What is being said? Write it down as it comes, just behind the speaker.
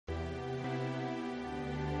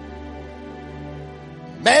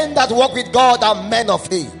Men that walk with God are men of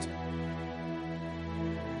faith.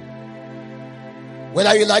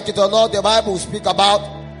 Whether you like it or not, the Bible will speak about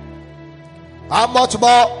how much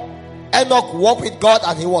more Enoch walked with God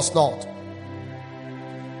and he was not.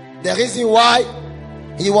 The reason why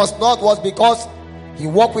he was not was because he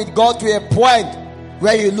walked with God to a point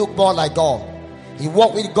where he looked more like God. He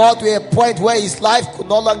walked with God to a point where his life could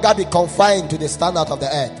no longer be confined to the standard of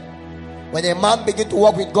the earth. When a man begins to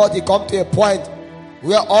walk with God, he comes to a point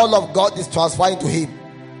where all of God is transferring to him.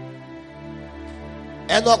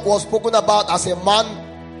 Enoch was spoken about as a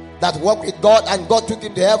man that walked with God, and God took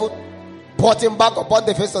him to heaven, brought him back upon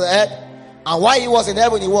the face of the earth, and while he was in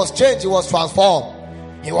heaven, he was changed, he was transformed.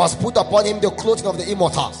 He was put upon him the clothing of the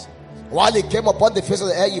immortals. While he came upon the face of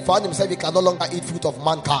the earth, he found himself he can no longer eat fruit of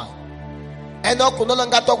mankind. Enoch could no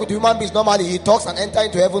longer talk with human beings normally. He talks and enters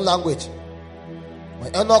into heaven language.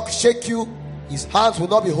 When Enoch shake you, his hands will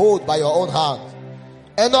not be held by your own hands.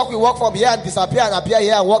 Enoch will walk from here and disappear and appear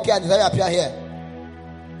here, and walk here and disappear and appear here.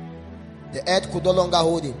 The earth could no longer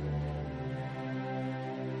hold him.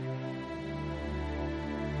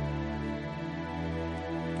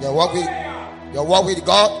 Your walk with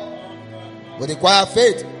God will require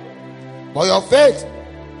faith, but your faith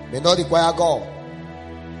may not require God.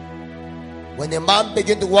 When a man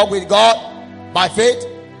begins to walk with God by faith,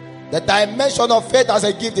 the dimension of faith as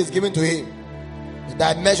a gift is given to him. The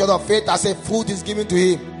dimension of faith as a fruit is given to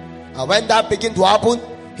him. And when that begins to happen,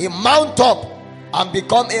 he mount up and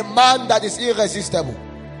become a man that is irresistible.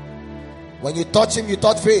 When you touch him, you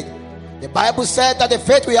touch faith. The Bible said that the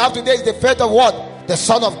faith we have today is the faith of what? The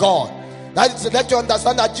Son of God. That is to let you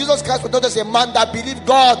understand that Jesus Christ was not just a man that believed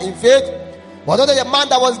God in faith, but not a man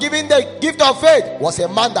that was given the gift of faith, was a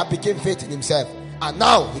man that became faith in himself. And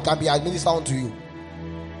now he can be administered unto you.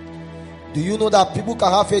 Do you know that people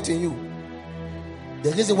can have faith in you?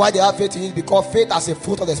 The reason why they have faith in you is because faith as a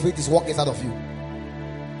fruit of the Spirit is working inside of you.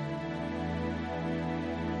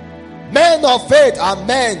 Men of faith are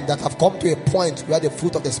men that have come to a point where the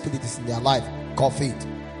fruit of the Spirit is in their life, called faith.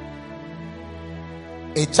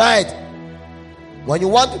 A child, when you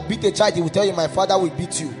want to beat a child, he will tell you, my father will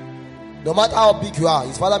beat you. No matter how big you are,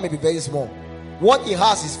 his father may be very small. What he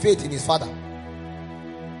has is faith in his father.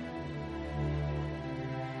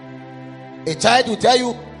 A child will tell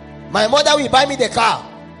you, my mother will buy me the car.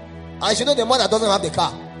 And she knows the mother doesn't have the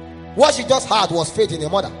car. What she just had was faith in the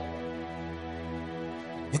mother.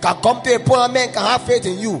 You can come to a point where men can have faith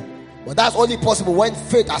in you, but that's only possible when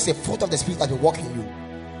faith as a fruit of the Spirit has been working in you.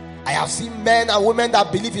 I have seen men and women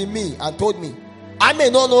that believe in me and told me, I may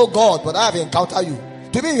not know God, but I have encountered you.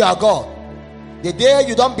 To me, you are God. The day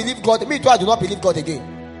you don't believe God, me too, I do not believe God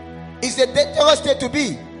again. It's a dangerous state to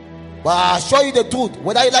be. But I assure you the truth,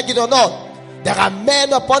 whether you like it or not, there are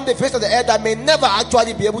men upon the face of the earth that may never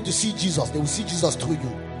actually be able to see Jesus. They will see Jesus through you.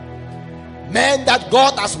 Men that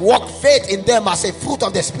God has worked faith in them as a fruit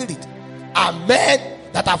of the Spirit are men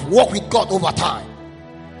that have walked with God over time.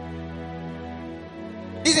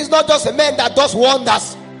 This is not just a man that does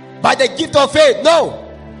wonders by the gift of faith. No.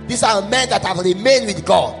 These are men that have remained with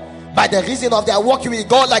God. By the reason of their walking with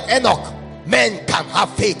God like Enoch, men can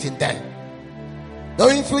have faith in them.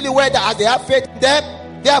 Knowing fully well that as they have faith in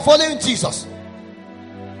them, they are following Jesus.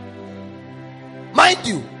 Mind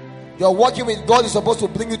you, your walking with God is supposed to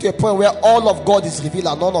bring you to a point where all of God is revealed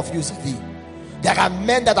and none of you is revealed. There are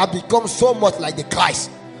men that have become so much like the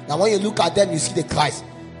Christ that when you look at them, you see the Christ.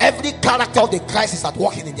 Every character of the Christ is at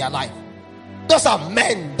working in their life. Those are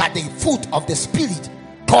men that the fruit of the Spirit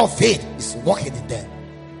called faith is working in them.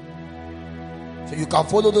 So you can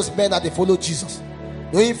follow those men that they follow Jesus,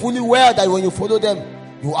 knowing fully well that when you follow them,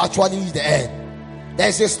 you actually reach the end. There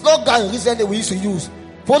is a slogan recently we used to use: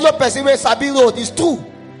 follow person where Sabi road. Is true.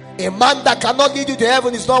 A man that cannot lead you to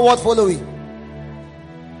heaven is not worth following.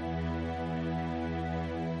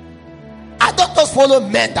 I don't just follow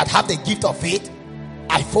men that have the gift of faith.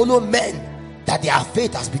 I follow men that their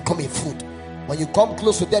faith has become a fruit. When you come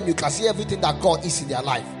close to them, you can see everything that God is in their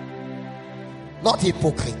life. Not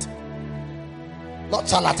hypocrite, not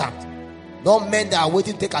charlatans, not men that are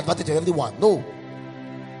waiting to take advantage of everyone. No.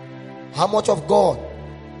 How much of God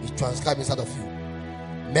is transcribed inside of you?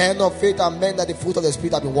 Men of faith are men that the fruit of the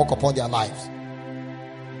Spirit have been worked upon their lives.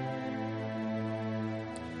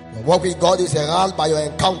 Your walk with God is heralded by your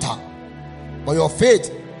encounter, but your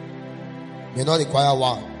faith may not require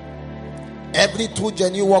one. Every true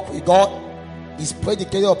genuine walk with God is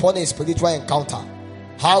predicated upon a spiritual encounter.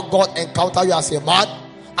 How God encounter you as a man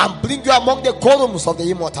and bring you among the columns of the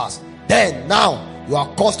immortals. Then now you are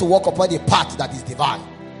caused to walk upon a path that is divine.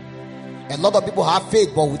 A lot of people have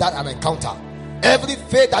faith but without an encounter. Every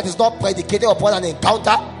faith that is not predicated upon an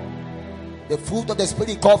encounter the fruit of the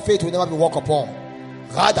Spirit called faith will never be walked upon.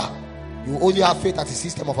 Rather, you only have faith as a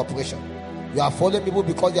system of operation. You are following people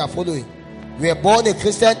because they are following. You were born a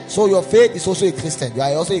Christian, so your faith is also a Christian. You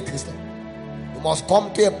are also a Christian. You must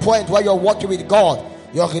come to a point where you're working with God.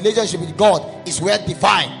 Your relationship with God is well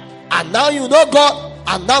defined. And now you know God,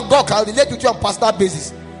 and now God can relate with you on a personal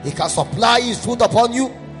basis. He can supply His fruit upon you,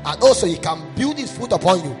 and also He can build His fruit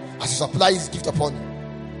upon you as He supplies His gift upon you.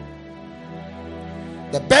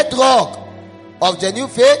 The bedrock of genuine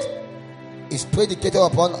faith is predicated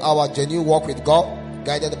upon our genuine walk with God,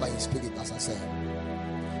 guided by His Spirit, as I said.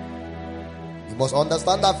 You must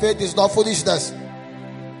understand that faith is not foolishness.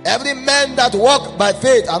 Every man that walk by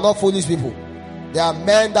faith are not foolish people. They are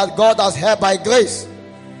men that God has helped by grace,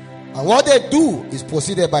 and what they do is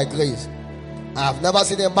proceeded by grace. I have never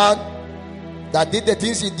seen a man that did the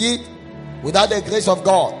things he did without the grace of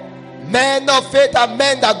God. Men of faith are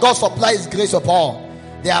men that God supplies grace upon.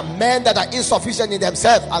 They are men that are insufficient in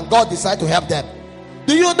themselves, and God decides to help them.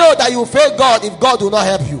 Do you know that you fail God if God will not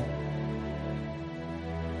help you?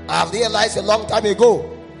 I have realized a long time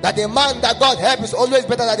ago that the man that God helps is always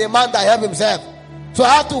better than the man that helps himself. So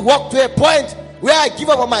I have to walk to a point where I give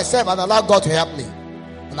up on myself and allow God to help me.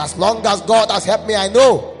 And as long as God has helped me, I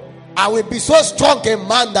know I will be so strong a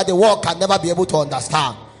man that the world can never be able to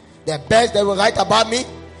understand. The best they will write about me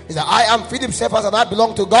is that I am Philip Cephas and I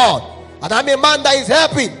belong to God. And I'm a man that is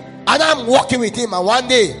helping, and I'm walking with Him, and one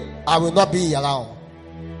day I will not be around.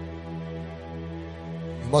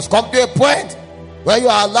 You must come to a point where you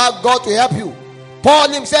allow God to help you.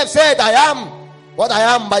 Paul himself said, I am what I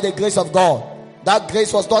am by the grace of God. That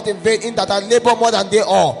grace was not in vain, in that I labor more than they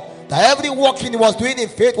all. That every work he was doing in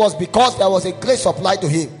faith was because there was a grace supplied to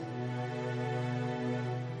him.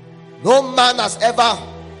 No man has ever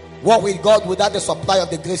walked with God without the supply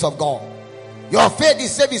of the grace of God. Your faith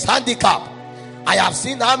itself is handicapped. I have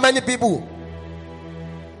seen how many people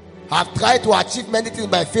have tried to achieve many things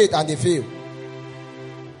by faith and they fail.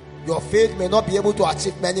 Your faith may not be able to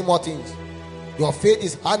achieve many more things. Your faith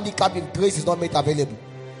is handicapped if grace is not made available.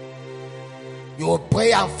 You will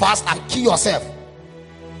pray and fast and kill yourself,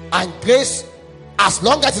 and grace, as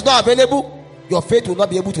long as it's not available, your faith will not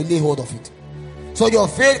be able to lay hold of it. So your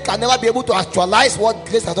faith can never be able to actualize what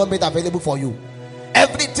grace has not made available for you.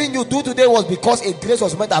 Everything you do today was because a grace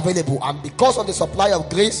was made available, and because of the supply of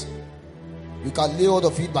grace, you can lay hold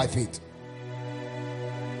of it by faith.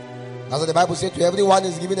 That's what the Bible says, to everyone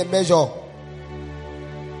is given a measure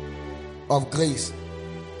of grace,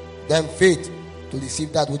 then faith to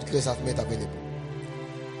receive that which grace has made available.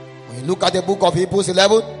 When you look at the book of Hebrews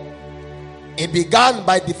 11, it began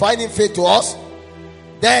by defining faith to us,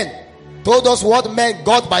 then told us what men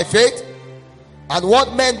got by faith and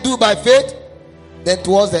what men do by faith, then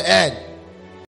towards the end